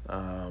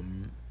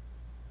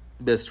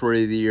 best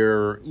story of the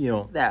year,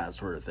 that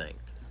sort of thing.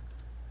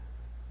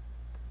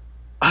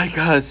 I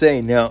gotta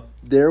say, now,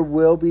 there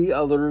will be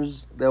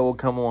others that will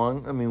come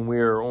along. I mean,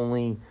 we're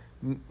only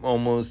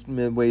almost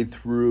midway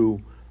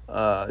through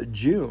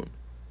June.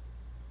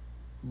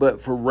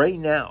 But for right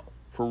now,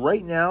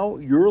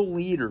 your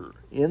leader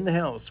in the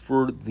house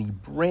for the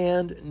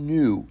brand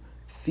new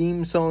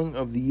Theme Song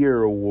of the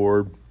Year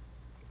award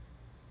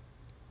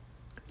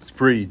is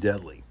Pretty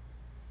Deadly.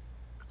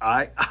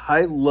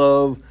 I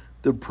love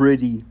the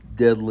Pretty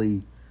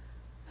Deadly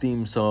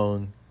theme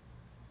song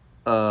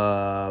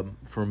from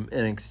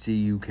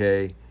NXT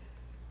UK.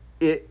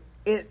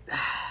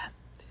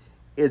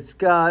 It's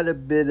got a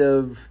bit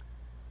of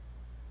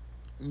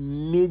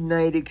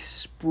Midnight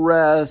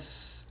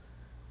Express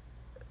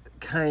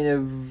kind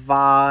of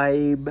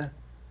vibe.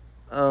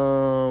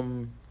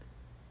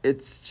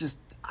 It's just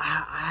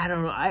I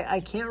don't know.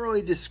 I can't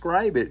really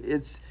describe it.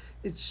 It's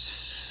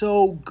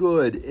so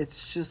good.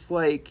 It's just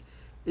like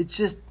it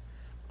just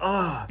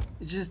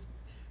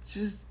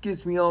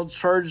gets me all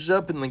charged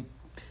up and like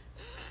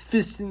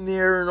fist in the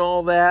air and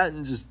all that,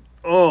 and just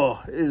it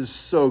is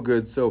so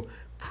good. So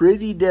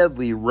Pretty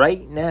Deadly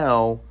right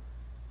now.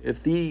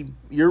 If the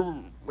year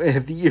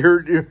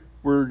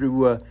were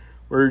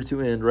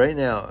to end right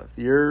now, if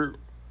the year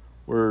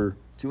were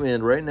to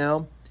end right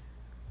now,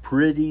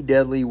 Pretty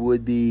Deadly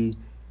would be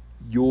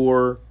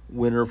your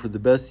winner for the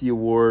Bestie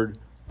Award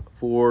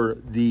for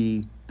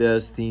the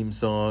best theme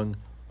song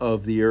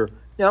of the year.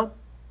 Now,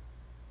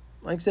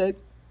 like I said,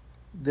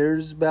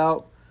 there's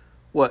about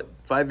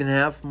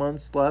 5.5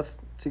 months left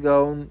to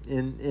go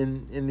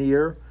in the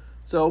year,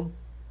 so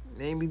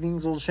maybe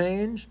things will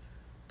change.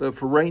 But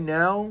for right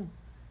now,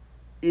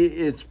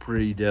 it's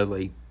Pretty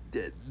Deadly.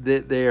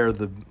 They are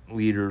the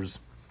leaders.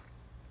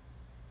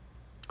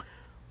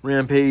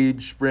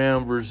 Rampage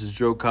Brown versus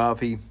Joe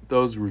Coffey.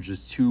 Those were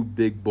just two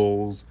big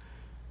bulls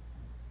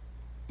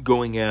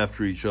going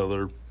after each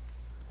other.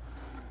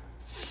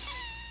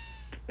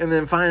 And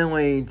then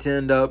finally, to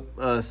end up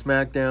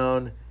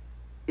SmackDown,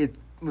 it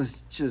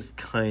was just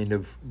kind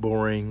of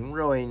boring.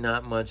 Really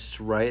not much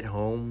to write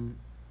home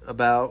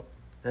about,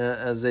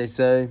 as they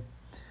say.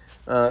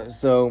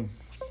 So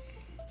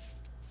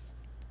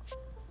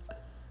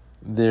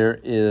there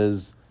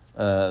is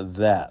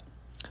that.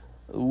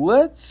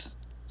 Let's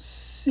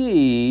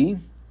see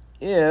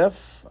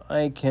if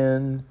I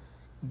can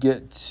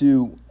get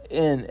to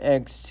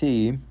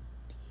NXT.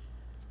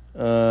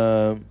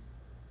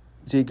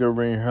 Take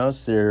over in your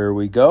house. There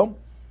we go.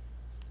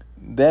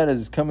 That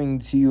is coming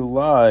to you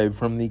live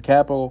from the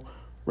Capitol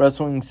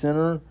Wrestling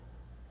Center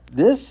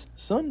this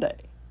Sunday.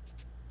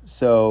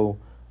 So,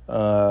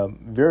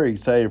 very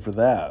excited for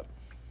that.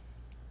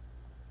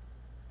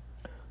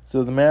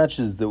 So the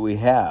matches that we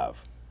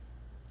have,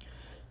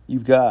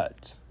 you've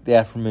got the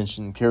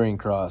aforementioned Karrion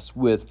Kross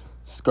with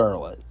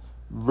Scarlett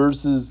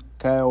versus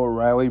Kyle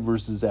O'Reilly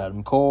versus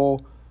Adam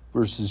Cole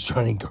versus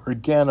Johnny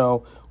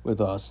Gargano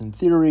with Austin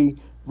Theory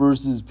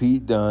versus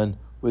Pete Dunne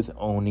with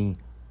Oney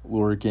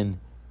Lorcan.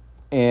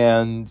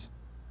 And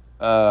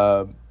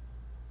Karrion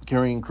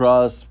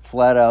Kross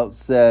flat out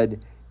said,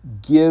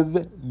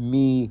 give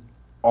me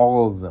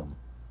all of them.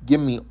 Give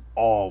me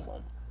all of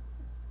them.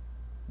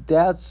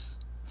 That's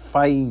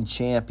fighting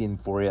champion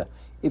for you.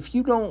 If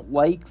you don't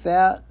like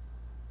that,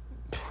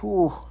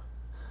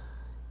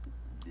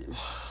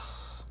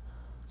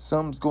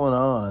 something's going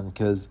on,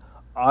 because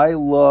I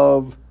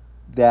love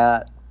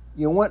that.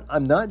 You know what?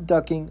 I'm not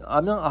ducking.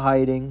 I'm not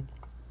hiding.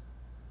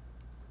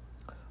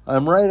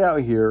 I'm right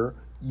out here.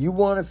 You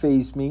want to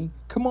face me?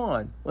 Come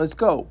on. Let's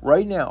go.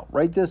 Right now.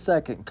 Right this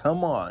second.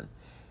 Come on.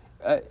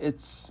 Love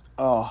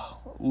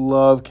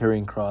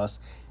Karrion Kross.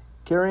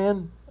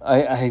 Karrion,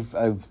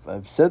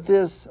 I've said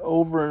this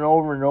over and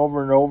over and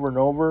over and over and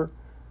over,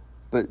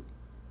 but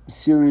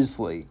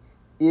seriously,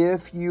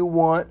 if you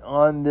want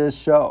on this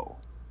show,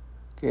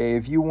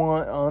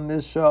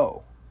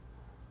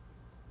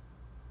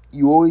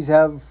 you always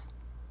have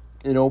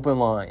an open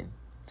line.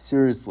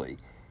 Seriously.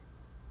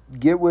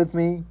 Get with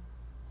me,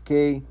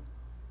 okay?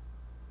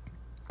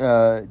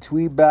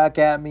 Tweet back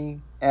at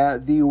me,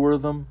 at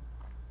TheWortham,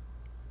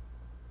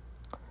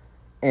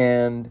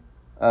 and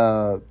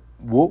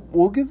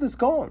we'll get this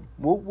going.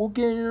 We'll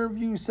get an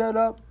interview set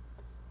up.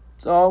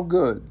 It's all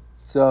good.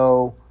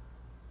 So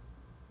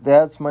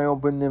that's my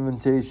open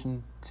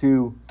invitation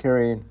to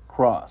Karrion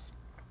Kross.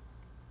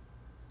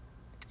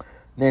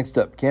 Next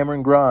up,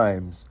 Cameron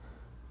Grimes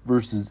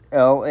versus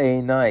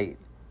LA Knight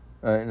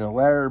in a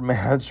ladder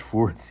match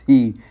for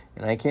the,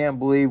 and I can't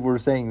believe we're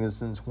saying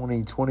this in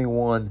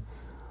 2021,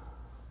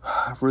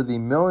 for the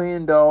 $1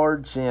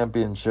 million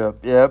championship.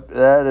 Yep,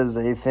 that is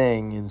a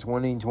thing in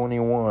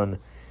 2021.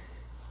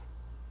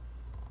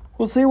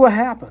 We'll see what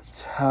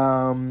happens.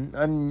 I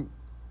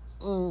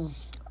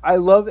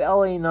love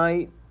LA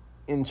Knight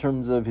in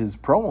terms of his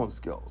promo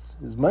skills.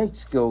 His mic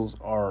skills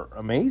are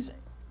amazing.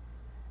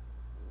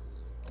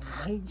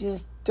 I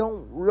just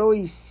don't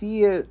really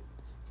see it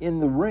in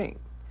the ring.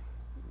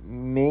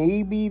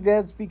 Maybe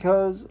that's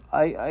because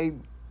I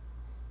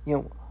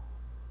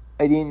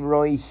didn't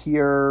really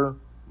hear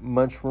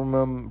much from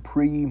him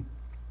pre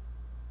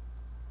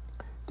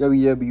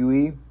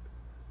WWE.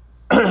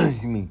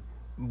 Excuse me.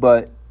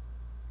 But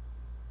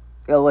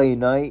LA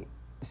Knight,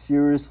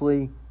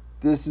 seriously,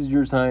 this is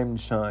your time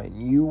to shine.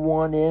 You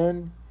want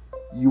in?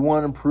 You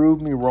want to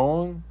prove me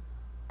wrong?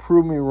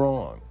 Prove me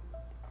wrong.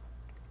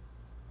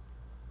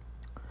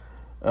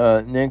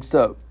 Next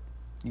up,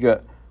 you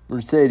got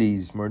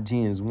Mercedes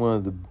Martinez, one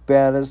of the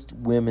baddest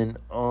women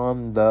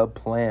on the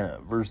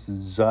planet,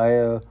 versus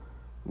Xia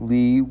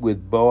Li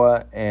with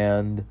Boa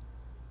and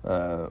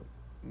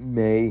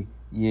Mei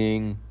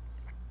Ying.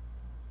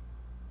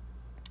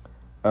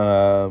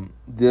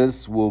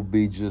 This will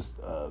be just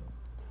a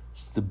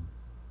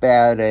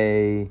bad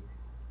A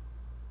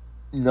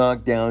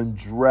knockdown,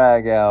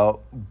 drag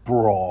out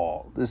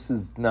brawl. This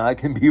is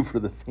not going to be for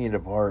the faint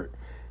of heart.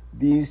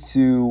 These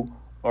two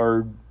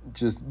are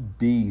just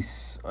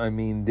beasts. I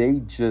mean, they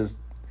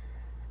just,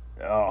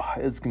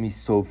 it's going to be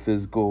so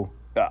physical.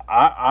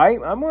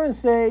 I'm going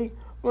to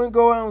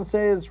go out and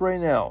say this right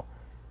now,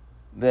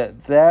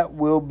 that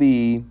will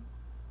be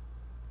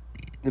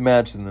the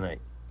match of the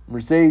night.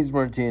 Mercedes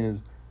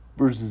Martinez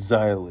versus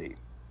Xia Li.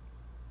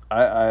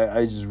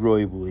 I just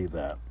really believe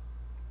that.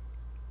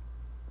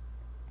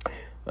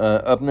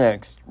 Up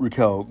next,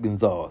 Raquel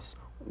Gonzalez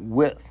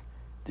with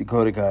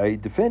Dakota Kai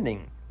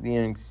defending the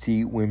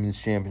NXT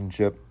Women's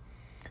Championship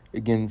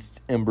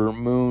against Ember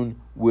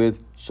Moon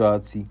with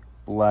Shotzi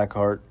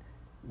Blackheart.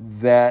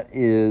 That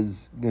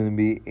is going to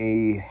be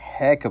a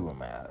heck of a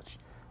match.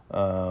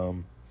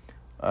 I'm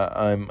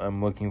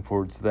looking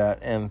forward to that.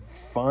 And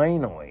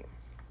finally,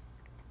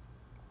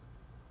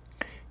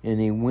 in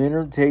a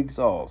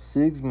winner-takes-all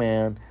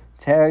 6-man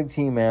tag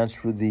team match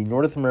for the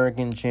North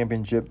American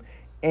Championship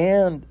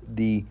and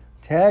the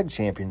Tag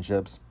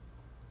Championships,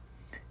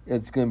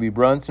 it's going to be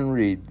Bronson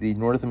Reed, the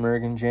North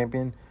American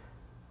Champion,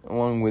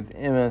 along with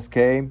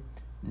MSK,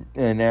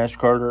 Nash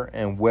Carter,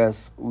 and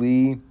Wes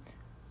Lee,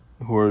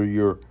 who are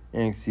your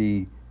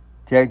NXT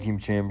Tag Team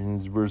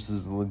Champions,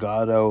 versus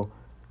Legado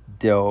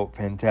del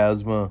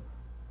Fantasma,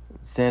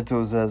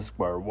 Santos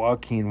Escobar,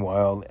 Joaquin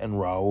Wilde, and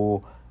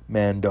Raul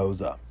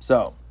Mendoza.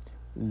 So,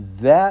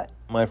 that,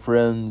 my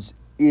friends,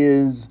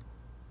 is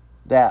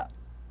that.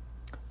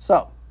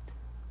 So,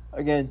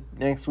 again,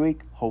 next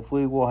week,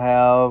 hopefully we'll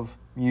have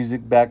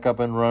music back up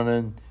and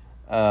running,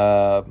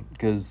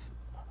 because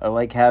I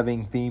like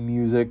having theme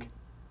music.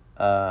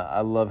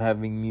 I love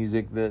having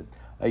music that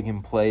I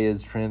can play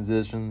as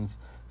transitions.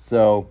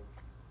 So,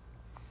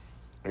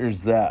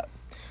 there's that.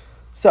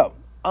 So,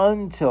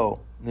 until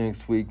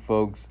next week,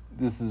 folks,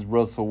 this is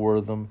Russell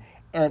Wortham.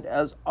 And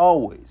as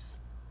always,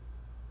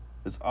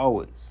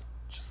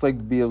 just like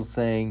the Beatles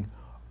saying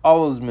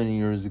all those many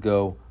years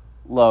ago,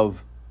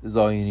 love is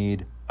all you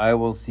need. I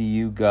will see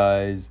you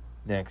guys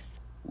next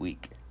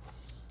week.